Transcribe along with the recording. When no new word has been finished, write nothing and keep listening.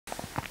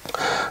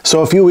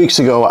So a few weeks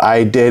ago,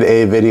 I did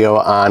a video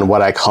on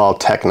what I call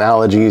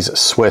Technology's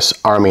Swiss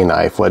Army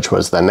knife, which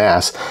was the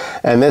NAS.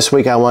 And this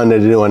week I wanted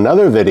to do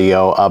another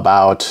video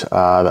about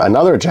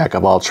another jack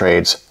of all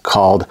trades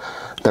called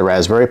the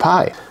Raspberry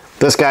Pi.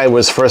 This guy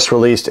was first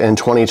released in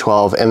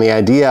 2012, and the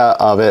idea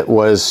of it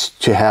was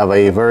to have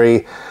a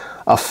very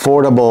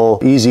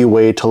affordable, easy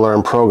way to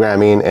learn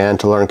programming and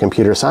to learn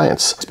computer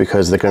science. It's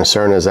because the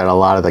concern is that a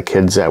lot of the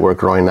kids that were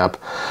growing up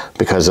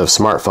because of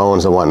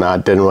smartphones and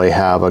whatnot didn't really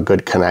have a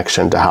good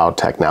connection to how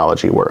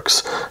technology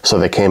works. So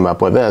they came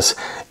up with this,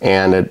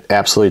 and it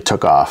absolutely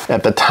took off.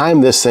 At the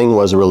time this thing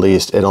was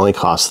released, it only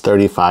cost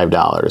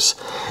 $35,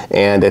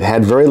 and it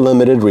had very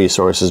limited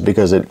resources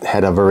because it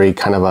had a very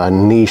kind of a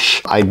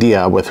niche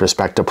idea with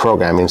respect to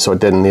programming, so it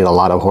didn't need a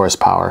lot of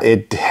horsepower.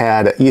 It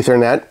had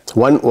Ethernet.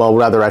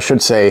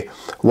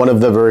 One of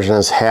the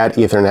versions had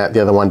Ethernet, the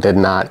other one did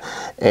not,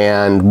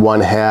 and one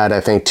had, I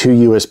think, 2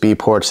 USB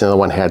ports, the other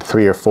one had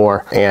 3 or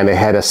 4, and it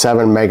had a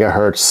 7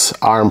 megahertz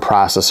ARM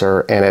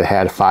processor, and it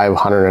had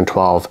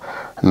 512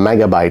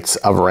 megabytes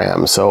of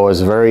RAM, so it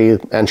was very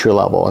entry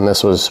level, and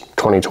this was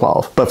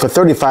 2012. But for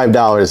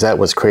 $35, that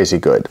was crazy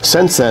good.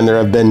 Since then, there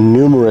have been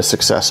numerous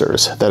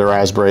successors: the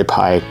Raspberry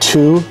Pi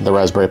 2, the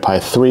Raspberry Pi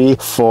 3,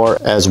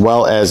 4, as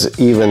well as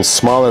even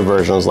smaller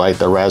versions like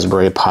the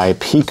Raspberry Pi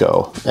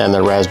Pico and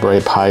the Raspberry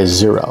Pi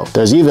Zero.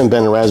 There's even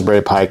been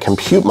Raspberry Pi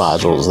compute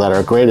modules that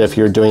are great if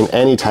you're doing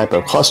any type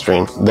of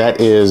clustering that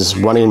is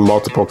running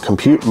multiple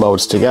compute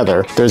modes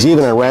together. There's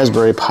even a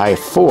Raspberry Pi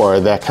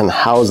 4 that can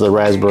house the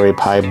Raspberry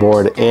Pi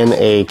board in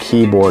a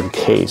keyboard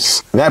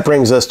case. That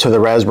brings us to the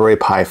Raspberry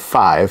Pi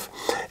 5,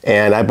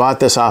 and I bought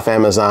this off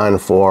Amazon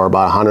for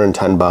about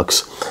 110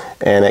 bucks,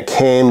 and it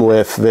came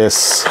with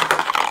this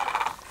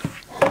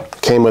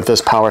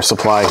power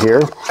supply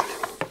here,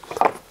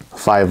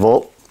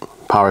 5-volt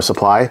power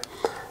supply,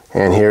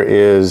 and here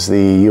is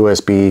the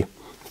USB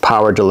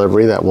power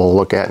delivery that we'll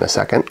look at in a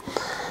second.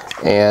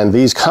 And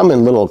these come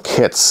in little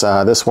kits.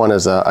 This one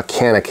is a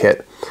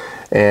Canakit,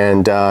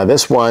 and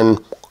this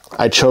one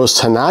I chose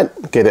to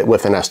not get it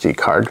with an SD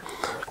card,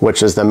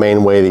 which is the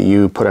main way that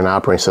you put an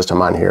operating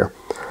system on here.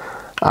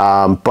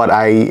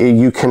 But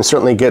you can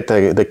certainly get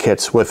the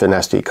kits with an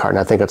SD card, and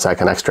I think it's like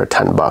an extra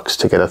 10 bucks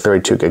to get a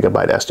 32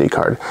 gigabyte SD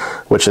card,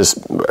 which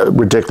is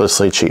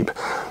ridiculously cheap.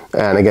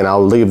 And again,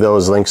 I'll leave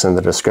those links in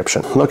the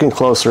description. Looking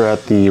closer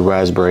at the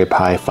Raspberry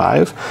Pi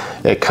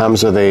 5, it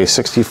comes with a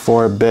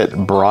 64-bit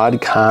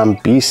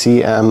Broadcom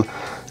BCM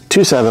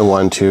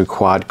 2712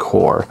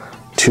 quad-core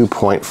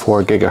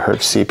 2.4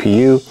 gigahertz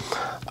CPU,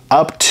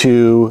 up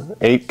to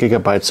 8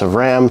 gigabytes of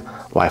RAM,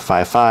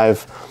 Wi-Fi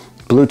 5,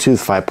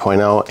 Bluetooth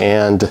 5.0,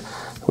 and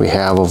we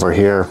have over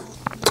here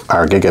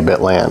our gigabit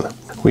LAN.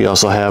 We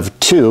also have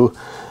 2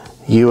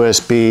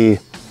 USB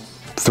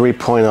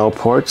 3.0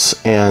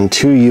 ports and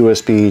 2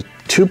 USB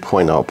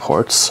 2.0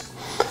 ports,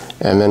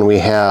 and then we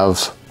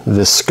have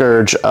the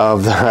scourge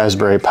of the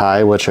Raspberry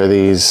Pi, which are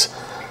these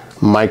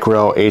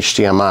micro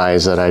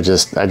HDMIs that I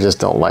just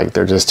don't like.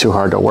 They're just too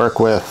hard to work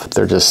with.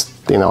 They're just,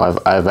 you know,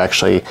 I've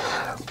actually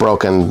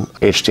broken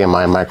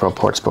HDMI micro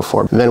ports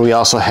before. And then we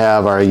also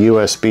have our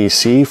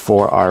USB-C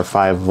for our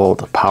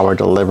 5-volt power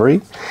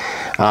delivery.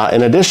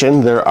 In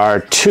addition, there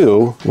are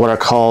 2 what are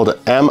called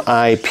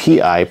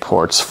MIPI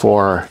ports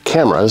for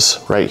cameras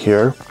right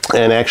here,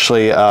 and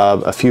actually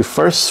a few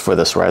firsts for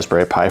this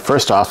Raspberry Pi.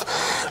 First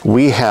off,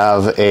 we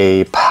have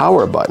a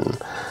power button.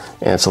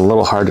 And it's a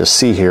little hard to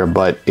see here,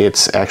 but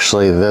it's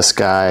actually this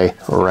guy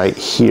right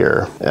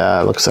here.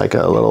 Looks like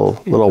a little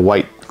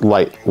white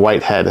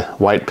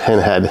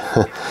pinhead,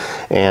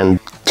 and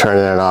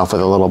turning it off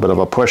with a little bit of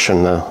a push,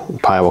 and the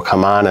Pi will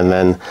come on, and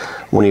then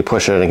when you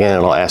push it again,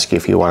 it'll ask you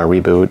if you want to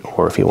reboot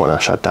or if you want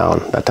to shut down,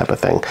 that type of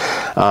thing.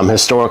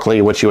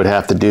 Historically, what you would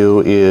have to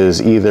do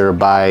is either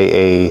buy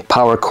a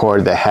power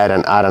cord that had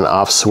an on and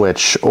off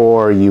switch,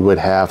 or you would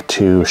have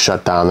to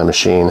shut down the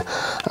machine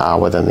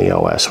within the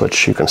OS,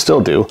 which you can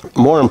still do.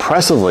 More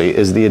impressively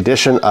is the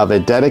addition of a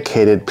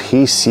dedicated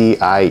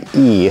PCIe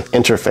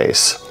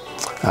interface.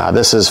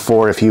 This is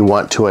for if you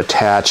want to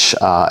attach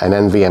an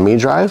NVMe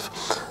drive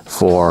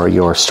for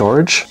your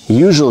storage.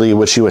 Usually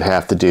what you would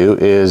have to do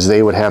is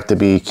they would have to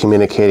be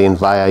communicating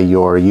via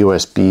your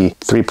USB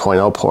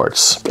 3.0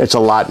 ports. It's a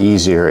lot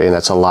easier and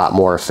it's a lot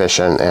more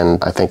efficient,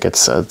 and I think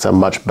it's a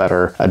much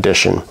better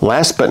addition.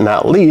 Last but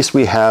not least,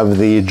 we have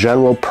the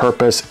general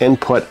purpose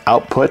input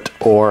output,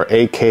 or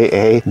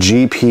AKA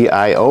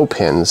GPIO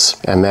pins,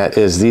 and that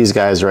is these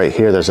guys right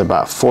here. There's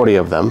about 40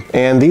 of them,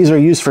 and these are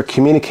used for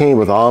communicating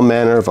with all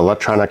manner of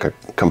electronic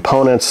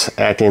components,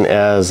 acting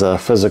as a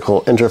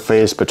physical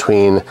interface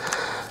between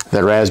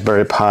the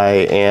Raspberry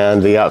Pi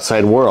and the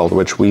outside world,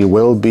 which we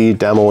will be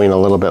demoing a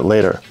little bit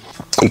later.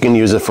 You can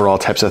use it for all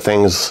types of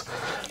things,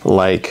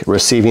 like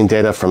receiving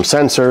data from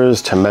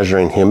sensors, to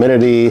measuring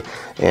humidity,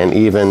 and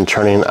even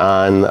turning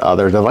on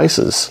other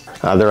devices.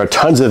 There are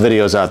tons of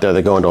videos out there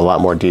that go into a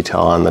lot more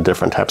detail on the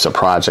different types of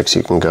projects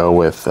you can go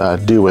with,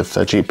 do with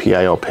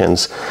GPIO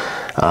pins,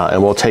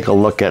 and we'll take a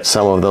look at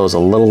some of those a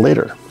little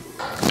later.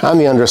 On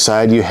the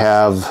underside, you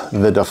have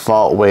the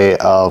default way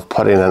of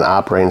putting an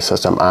operating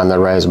system on the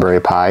Raspberry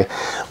Pi,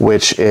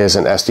 which is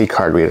an SD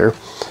card reader.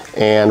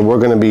 And we're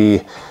going to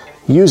be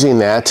using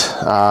that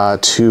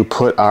to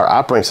put our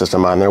operating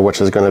system on there,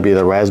 which is going to be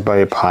the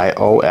Raspberry Pi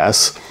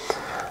OS.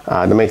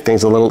 To make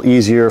things a little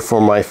easier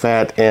for my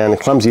fat and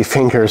clumsy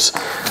fingers,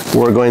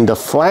 we're going to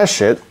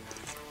flash it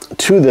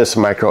to this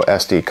micro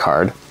SD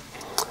card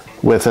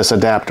with this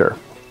adapter.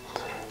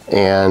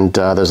 And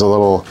there's a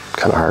little,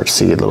 kind of hard to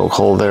see, a little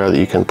hole there that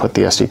you can put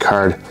the SD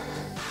card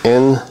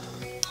in,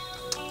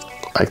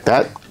 like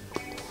that.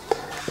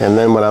 And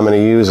then what I'm going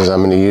to use is I'm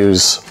going to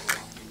use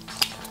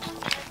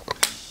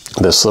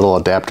this little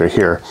adapter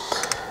here,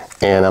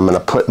 and I'm going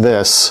to put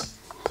this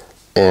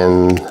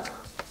in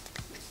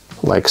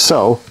like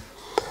so,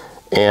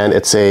 and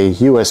it's a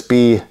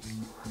USB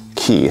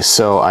key.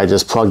 So I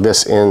just plug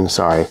this in.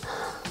 Sorry,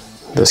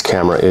 this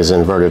camera is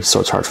inverted, so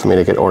it's hard for me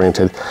to get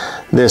oriented.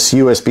 This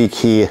USB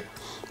key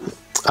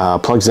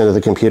plugs into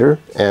the computer,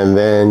 and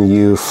then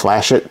you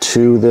flash it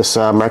to this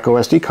micro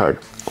SD card.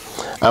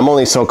 I'm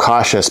only so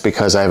cautious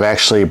because I've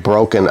actually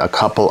broken a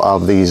couple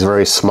of these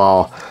very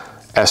small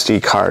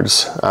SD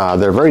cards.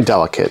 They're very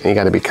delicate, and you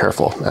got to be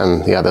careful.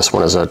 And yeah, this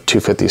one is a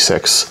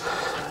 256,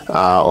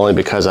 only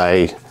because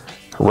I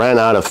ran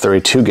out of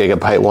 32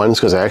 gigabyte ones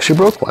because I actually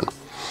broke one.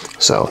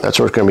 So that's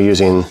what we're going to be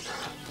using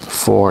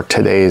for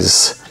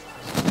today's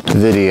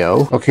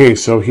video. Okay,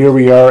 so here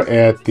we are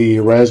at the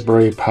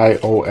Raspberry Pi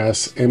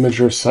OS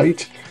Imager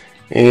site.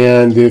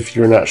 And if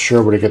you're not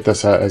sure where to get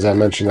this, as I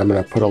mentioned, I'm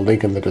going to put a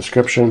link in the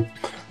description.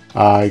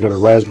 You go to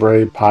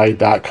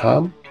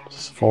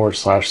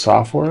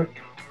raspberrypi.com/software.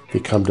 If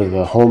you come to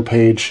the home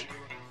page,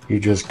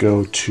 you just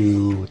go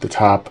to the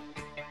top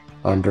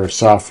under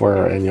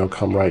software, and you'll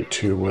come right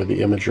to where the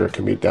imager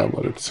can be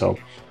downloaded. So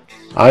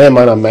I am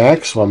on a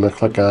Mac, so I'm going to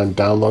click on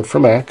download for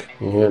Mac,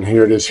 and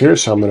here it is here.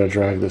 So I'm going to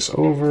drag this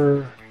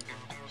over.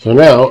 So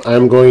now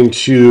I'm going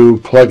to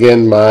plug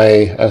in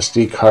my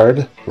SD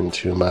card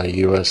into my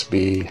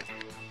USB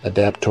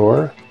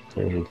adapter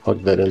and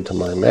plug that into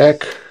my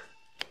Mac.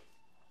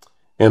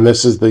 And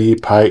this is the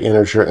Pi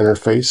integer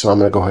interface, so I'm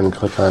going to go ahead and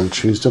click on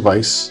choose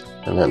device,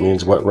 and that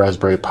means what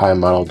Raspberry Pi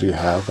model do you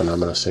have, and I'm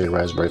going to say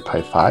Raspberry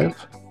Pi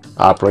 5.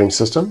 Operating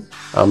system,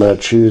 I'm going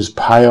to choose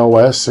Pi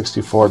OS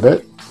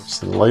 64-bit, it's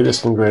the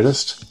latest and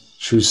greatest.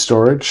 Choose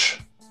storage,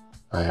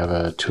 I have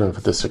a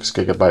 256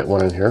 gigabyte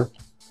one in here.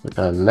 Click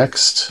on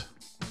next,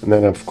 and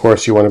then of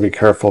course you want to be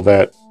careful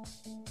that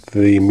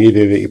the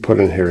media that you put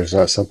in here is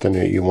not something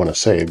that you want to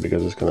save,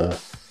 because it's going to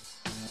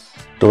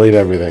delete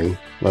everything.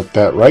 Let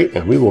that write,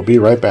 and we will be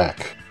right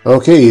back.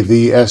 Okay,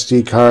 the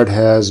SD card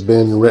has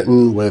been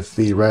written with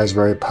the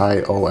Raspberry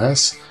Pi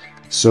OS.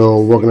 So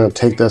we're going to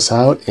take this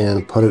out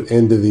and put it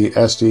into the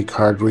SD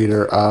card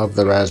reader of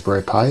the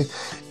Raspberry Pi.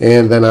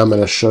 And then I'm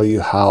going to show you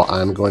how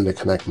I'm going to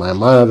connect my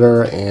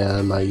monitor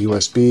and my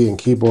USB and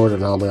keyboard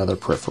and all my other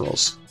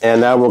peripherals.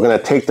 And now we're going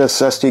to take this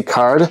SD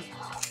card,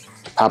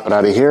 pop it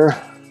out of here,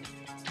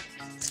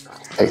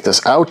 take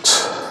this out,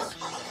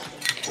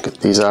 get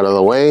these out of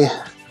the way.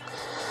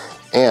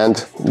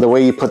 And the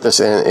way you put this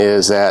in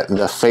is that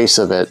the face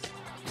of it,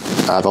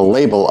 the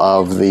label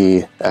of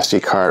the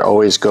SD card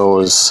always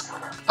goes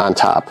on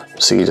top.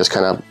 So you just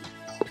kind of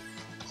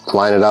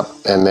line it up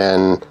and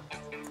then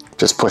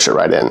just push it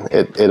right in.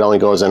 It only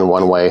goes in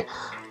one way.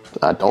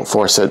 Don't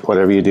force it,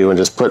 whatever you do, and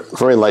just put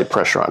very light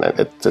pressure on it.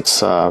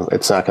 It's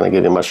not going to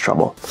give you much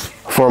trouble.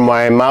 For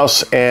my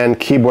mouse and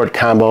keyboard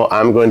combo,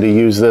 I'm going to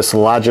use this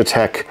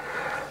Logitech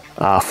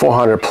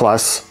 400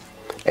 Plus,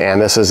 and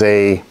this is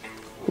a,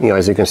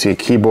 as you can see,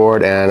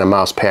 keyboard and a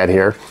mouse pad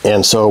here.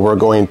 And so we're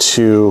going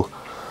to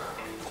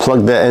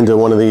plug that into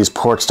one of these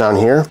ports down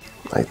here,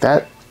 like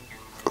that.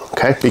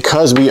 Okay,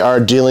 because we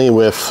are dealing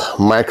with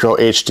micro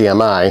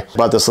HDMI,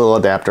 bought this little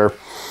adapter,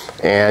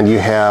 and you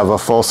have a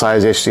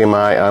full-size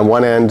HDMI on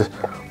one end,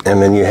 and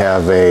then you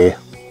have a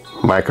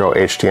micro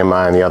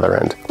HDMI on the other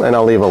end. And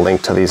I'll leave a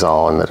link to these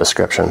all in the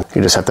description.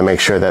 You just have to make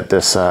sure that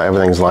this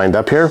everything's lined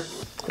up here.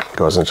 It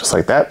goes in just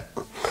like that.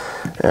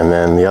 And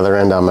then the other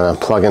end I'm going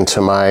to plug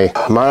into my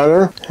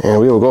monitor, and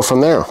we will go from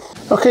there.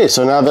 Okay,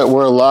 so now that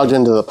we're logged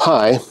into the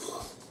Pi,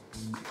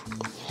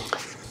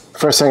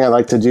 first thing I'd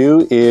like to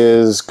do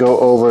is go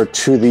over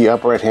to the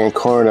upper right hand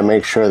corner to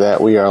make sure that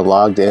we are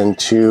logged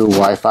into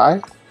Wi-Fi,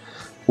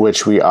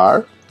 which we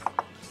are.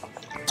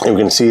 And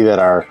we can see that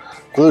our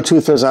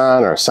Bluetooth is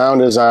on, our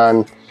sound is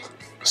on,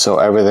 so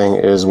everything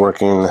is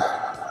working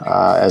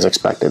as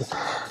expected.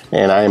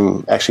 And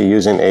I'm actually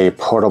using a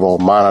portable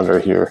monitor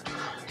here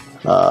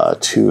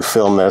to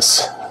film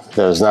this.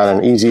 There's not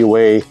an easy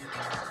way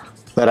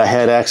that I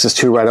had access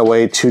to right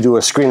away to do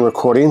a screen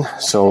recording,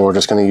 so we're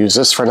just going to use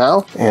this for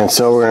now. And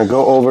so we're going to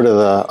go over to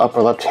the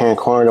upper left hand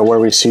corner to where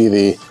we see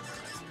the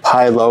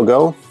Pi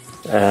logo.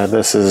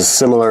 This is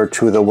similar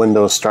to the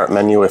Windows Start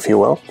menu, if you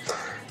will.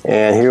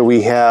 And here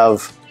we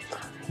have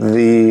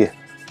the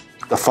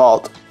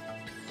default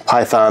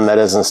Python that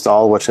is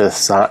installed, which is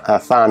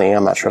Thani.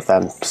 I'm not sure if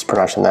I'm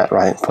pronouncing that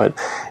right, but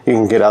you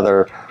can get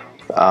other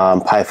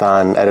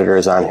Python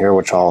editors on here,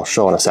 which I'll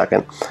show in a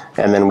second.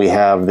 And then we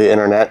have the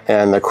internet,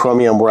 and the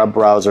Chromium web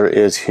browser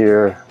is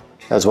here,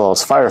 as well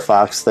as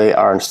Firefox. They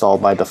are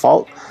installed by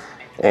default.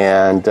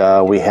 And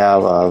we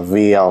have a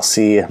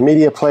VLC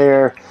media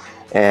player.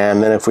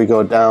 And then if we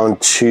go down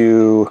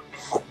to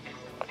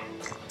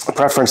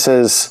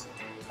preferences,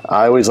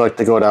 I always like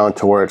to go down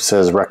to where it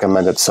says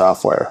recommended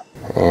software.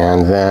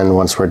 And then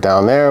once we're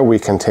down there, we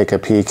can take a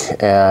peek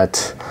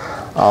at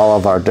all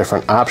of our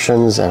different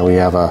options. And we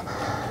have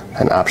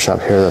an option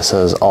up here that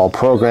says all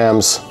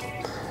programs.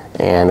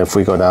 And if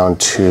we go down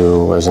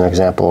to, as an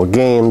example,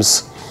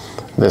 games,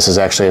 this is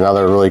actually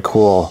another really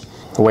cool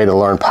way to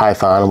learn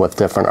Python with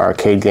different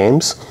arcade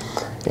games.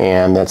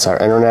 And that's our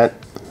internet,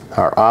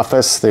 our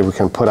office. We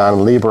can put on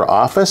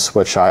LibreOffice,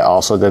 which I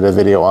also did a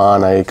video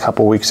on a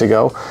couple weeks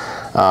ago.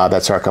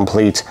 That's our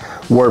complete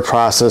word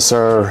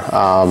processor,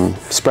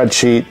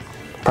 spreadsheet,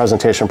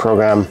 presentation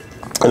program.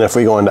 And if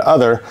we go into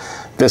other,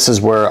 this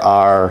is where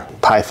our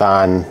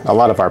Python, a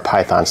lot of our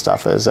Python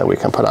stuff is that we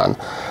can put on.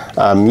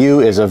 Mu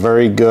is a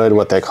very good,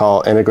 what they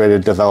call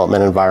integrated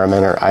development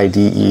environment, or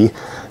IDE,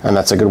 and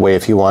that's a good way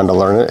if you wanted to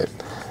learn it.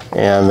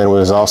 And then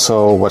there's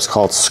also what's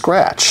called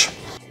Scratch.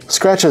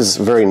 Scratch is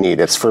very neat.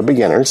 It's for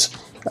beginners,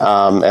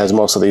 as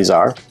most of these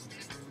are.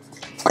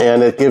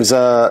 And it gives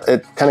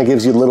it kind of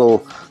gives you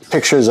little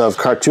pictures of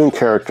cartoon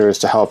characters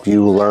to help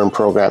you learn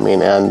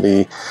programming and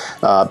the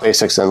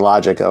basics and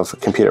logic of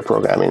computer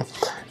programming.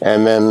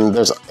 And then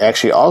there's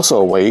actually also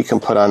a way you can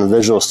put on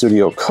Visual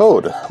Studio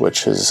Code,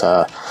 which is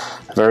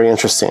very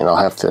interesting. I'll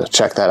have to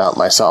check that out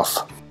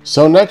myself.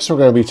 So next we're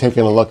going to be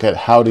taking a look at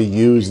how to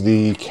use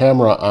the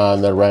camera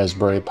on the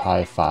Raspberry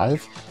Pi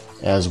 5,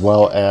 as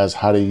well as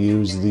how to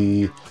use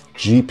the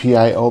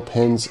GPIO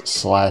pins /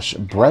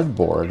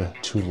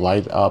 breadboard to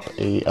light up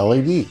a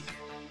LED.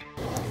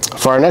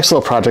 For our next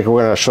little project,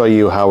 we're going to show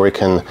you how we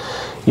can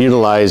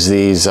utilize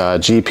these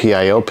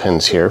GPIO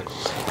pins here.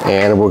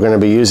 And we're going to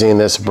be using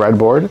this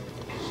breadboard,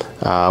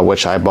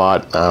 which I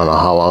bought, I don't know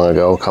how long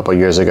ago, a couple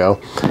years ago.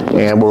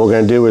 And what we're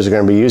going to do is we're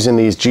going to be using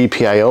these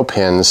GPIO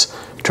pins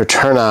to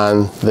turn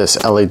on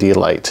this LED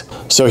light.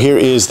 So here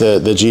is the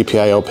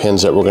GPIO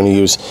pins that we're going to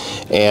use,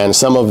 and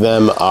some of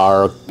them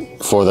are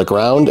for the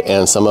ground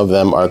and some of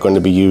them are going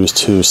to be used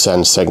to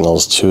send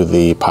signals to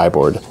the Pi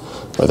board,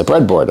 or the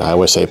breadboard. I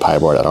always say Pi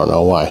board, I don't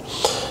know why.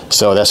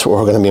 So that's what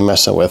we're going to be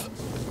messing with.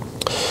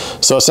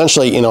 So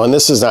essentially, you know, and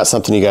this is not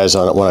something you guys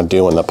want to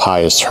do when the Pi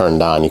is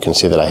turned on. You can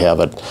see that I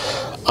have it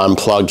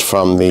unplugged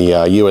from the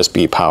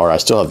USB power. I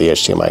still have the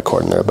HDMI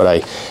cord in there, but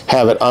I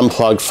have it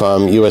unplugged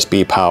from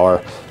USB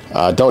power.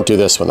 Don't do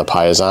this when the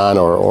Pi is on,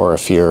 or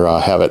if you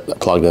have it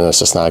plugged in, it's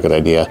just not a good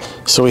idea.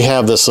 So we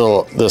have this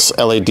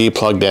LED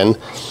plugged in,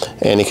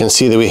 and you can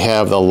see that we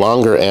have the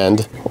longer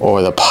end,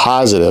 or the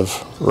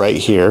positive, right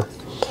here,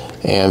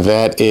 and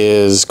that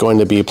is going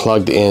to be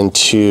plugged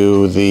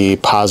into the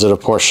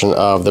positive portion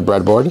of the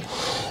breadboard.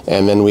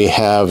 And then we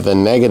have the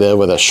negative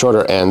with a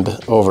shorter end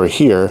over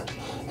here,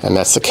 and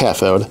that's the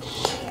cathode.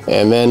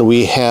 And then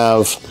we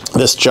have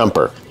this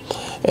jumper,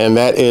 and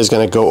that is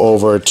going to go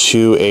over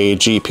to a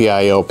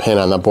GPIO pin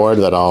on the board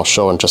that I'll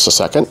show in just a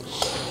second.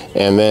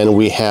 And then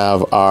we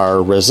have our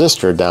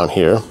resistor down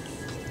here,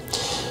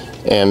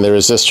 and the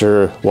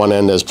resistor, one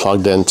end is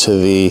plugged into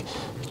the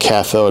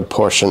cathode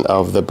portion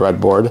of the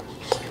breadboard,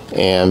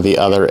 and the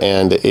other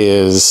end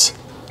is,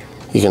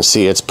 you can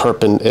see it's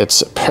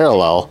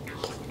parallel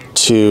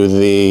to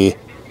the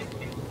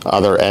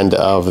other end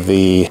of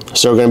the,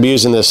 so we're going to be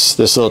using this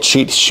little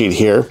cheat sheet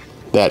here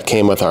that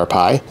came with our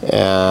Pi,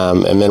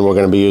 and then we're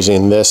going to be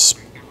using this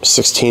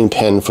 16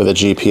 pin for the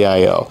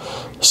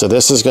GPIO. So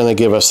this is going to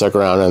give us the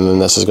ground, and then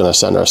this is going to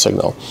send our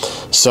signal.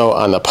 So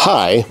on the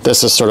Pi,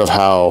 this is sort of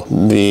how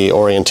the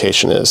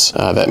orientation is.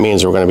 That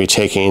means we're going to be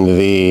taking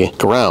the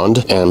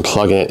ground and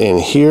plugging it in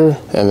here,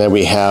 and then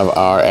we have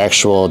our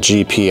actual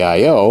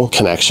GPIO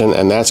connection,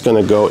 and that's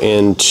going to go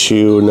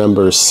into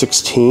number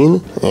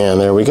 16,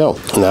 and there we go.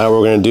 Now what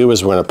we're going to do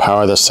is we're going to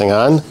power this thing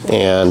on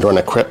and run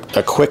a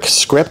quick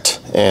script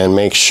and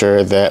make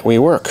sure that we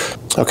work.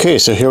 Okay,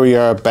 so here we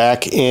are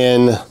back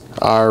in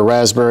our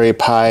Raspberry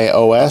Pi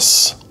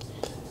OS,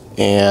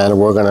 and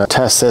we're going to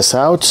test this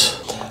out.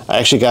 I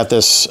actually got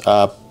this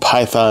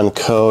Python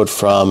code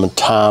from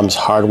Tom's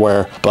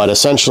Hardware, but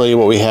essentially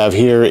what we have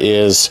here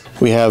is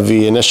we have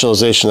the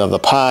initialization of the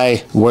Pi,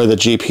 where the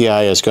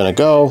GPI is going to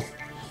go,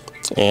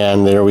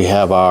 and there we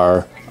have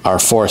our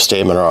for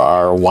statement, or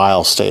our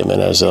while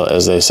statement,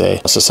 as they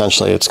say. So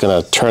essentially it's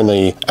going to turn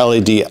the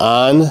LED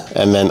on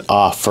and then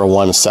off for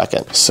 1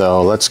 second.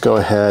 So let's go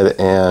ahead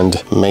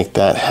and make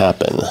that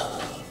happen.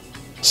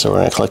 So we're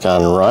going to click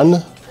on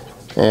run,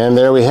 and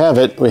there we have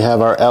it. We have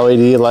our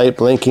LED light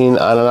blinking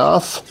on and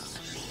off.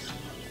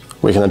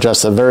 We can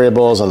adjust the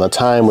variables on the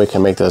time. We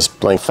can make this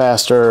blink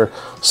faster,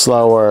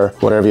 slower,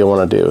 whatever you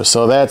want to do.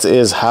 So that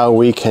is how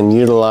we can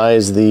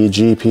utilize the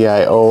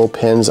GPIO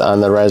pins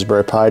on the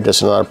Raspberry Pi.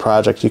 Just another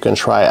project you can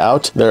try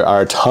out. There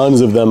are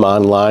tons of them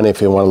online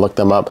if you want to look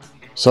them up.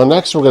 So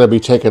next we're going to be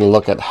taking a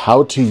look at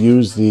how to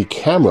use the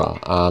camera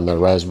on the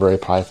Raspberry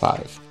Pi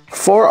 5.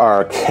 For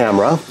our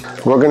camera,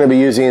 we're going to be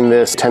using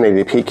this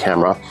 1080p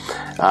camera,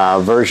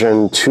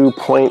 version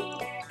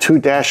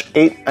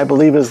 2.2-8, I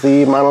believe is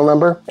the model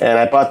number. And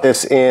I bought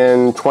this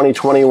in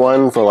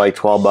 2021 for like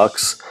 12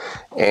 bucks.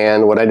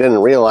 And what I didn't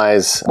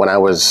realize when I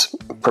was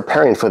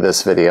preparing for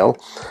this video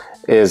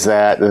is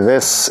that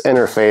this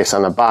interface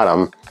on the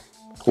bottom,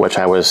 which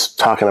I was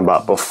talking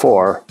about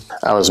before,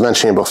 I was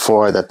mentioning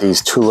before that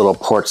these two little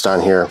ports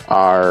down here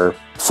are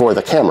for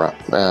the camera,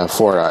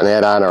 for an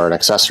add-on or an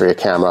accessory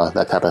camera,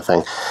 that type of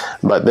thing.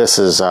 But this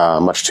is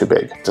much too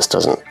big.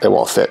 It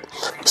won't fit.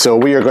 So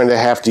we are going to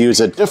have to use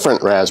a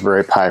different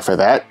Raspberry Pi for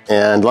that.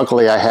 And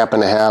luckily I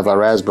happen to have a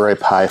Raspberry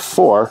Pi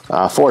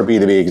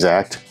 4B to be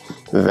exact,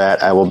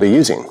 that I will be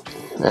using.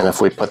 And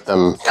if we put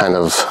them kind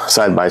of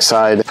side by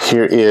side,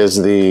 here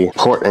is the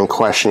port in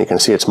question. You can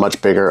see it's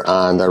much bigger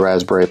on the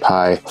Raspberry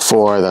Pi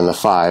 4 than the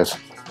 5.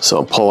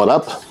 So pull it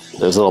up.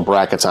 There's little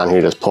brackets on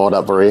here. Just pull it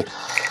up very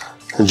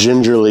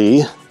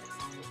gingerly.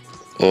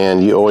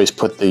 And you always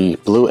put the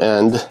blue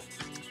end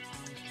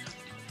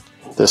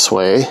this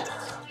way.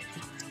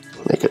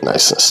 Make it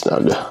nice and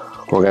snug.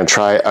 We're going to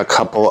try a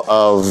couple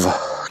of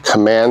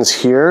commands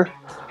here.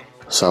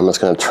 So I'm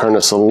just going to turn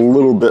this a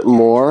little bit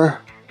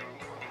more,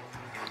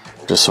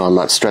 just so I'm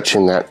not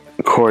stretching that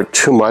cord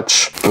too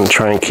much, and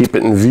try and keep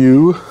it in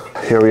view.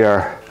 Here we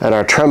are at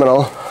our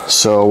terminal.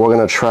 So we're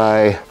going to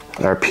try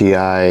our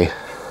PI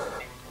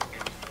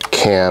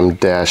cam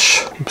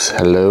dash,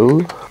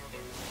 hello.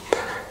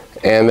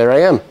 And there I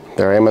am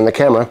on the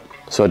camera.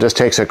 So it just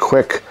takes a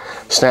quick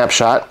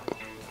snapshot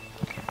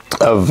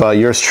of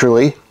yours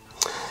truly.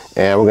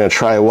 And we're going to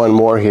try one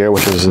more here,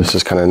 this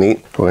is kind of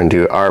neat. We're going to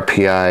do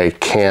RPI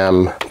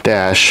cam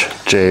dash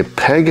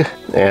JPEG,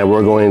 and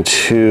we're going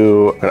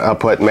to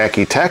output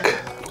Mackie Tech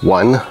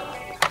 1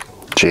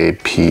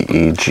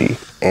 JPEG,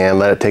 and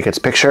let it take its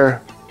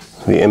picture.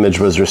 The image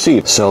was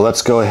received. So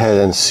let's go ahead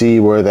and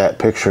see where that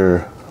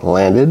picture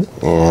landed.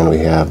 And we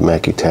have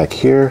Mackie Tech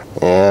here,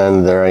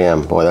 and there I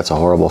am. Boy, that's a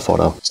horrible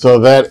photo. So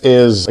that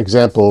is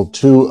example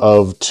 2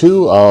 of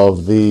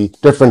the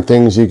different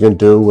things you can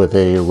do with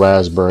a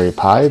Raspberry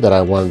Pi that I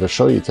wanted to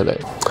show you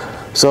today.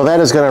 So that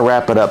is going to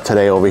wrap it up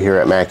today over here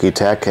at Mackie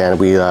Tech, and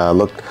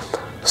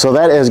so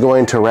that is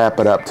going to wrap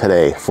it up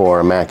today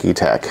for Mackie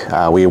Tech.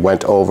 We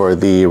went over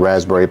the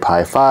Raspberry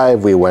Pi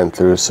 5, we went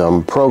through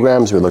some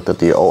programs, we looked at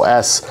the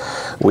OS,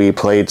 we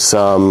played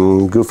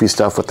some goofy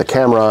stuff with the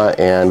camera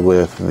and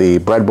with the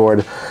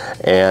breadboard,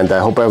 and I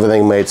hope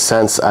everything made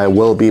sense. I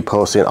will be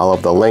posting all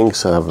of the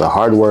links of the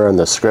hardware and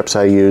the scripts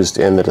I used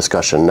in the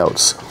discussion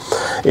notes.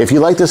 If you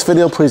like this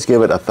video, please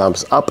give it a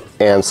thumbs up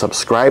and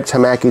subscribe to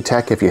Mackie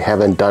Tech if you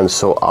haven't done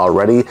so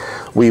already.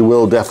 We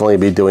will definitely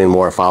be doing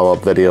more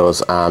follow-up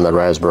videos on the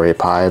Raspberry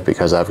Pi,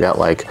 because I've got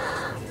like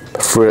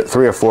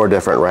 3 or 4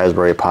 different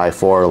Raspberry Pi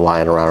 4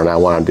 lying around, and I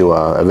want to do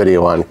a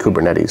video on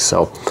Kubernetes.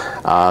 So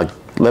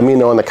let me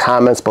know in the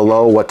comments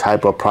below what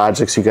type of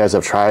projects you guys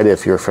have tried,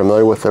 if you're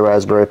familiar with the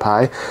Raspberry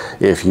Pi,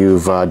 if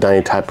you've done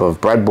any type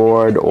of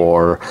breadboard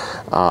or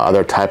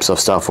other types of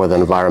stuff with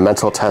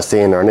environmental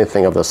testing or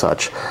anything of the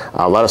such.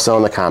 Let us know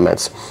in the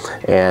comments.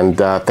 And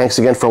thanks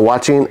again for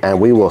watching,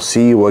 and we will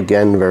see you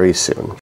again very soon.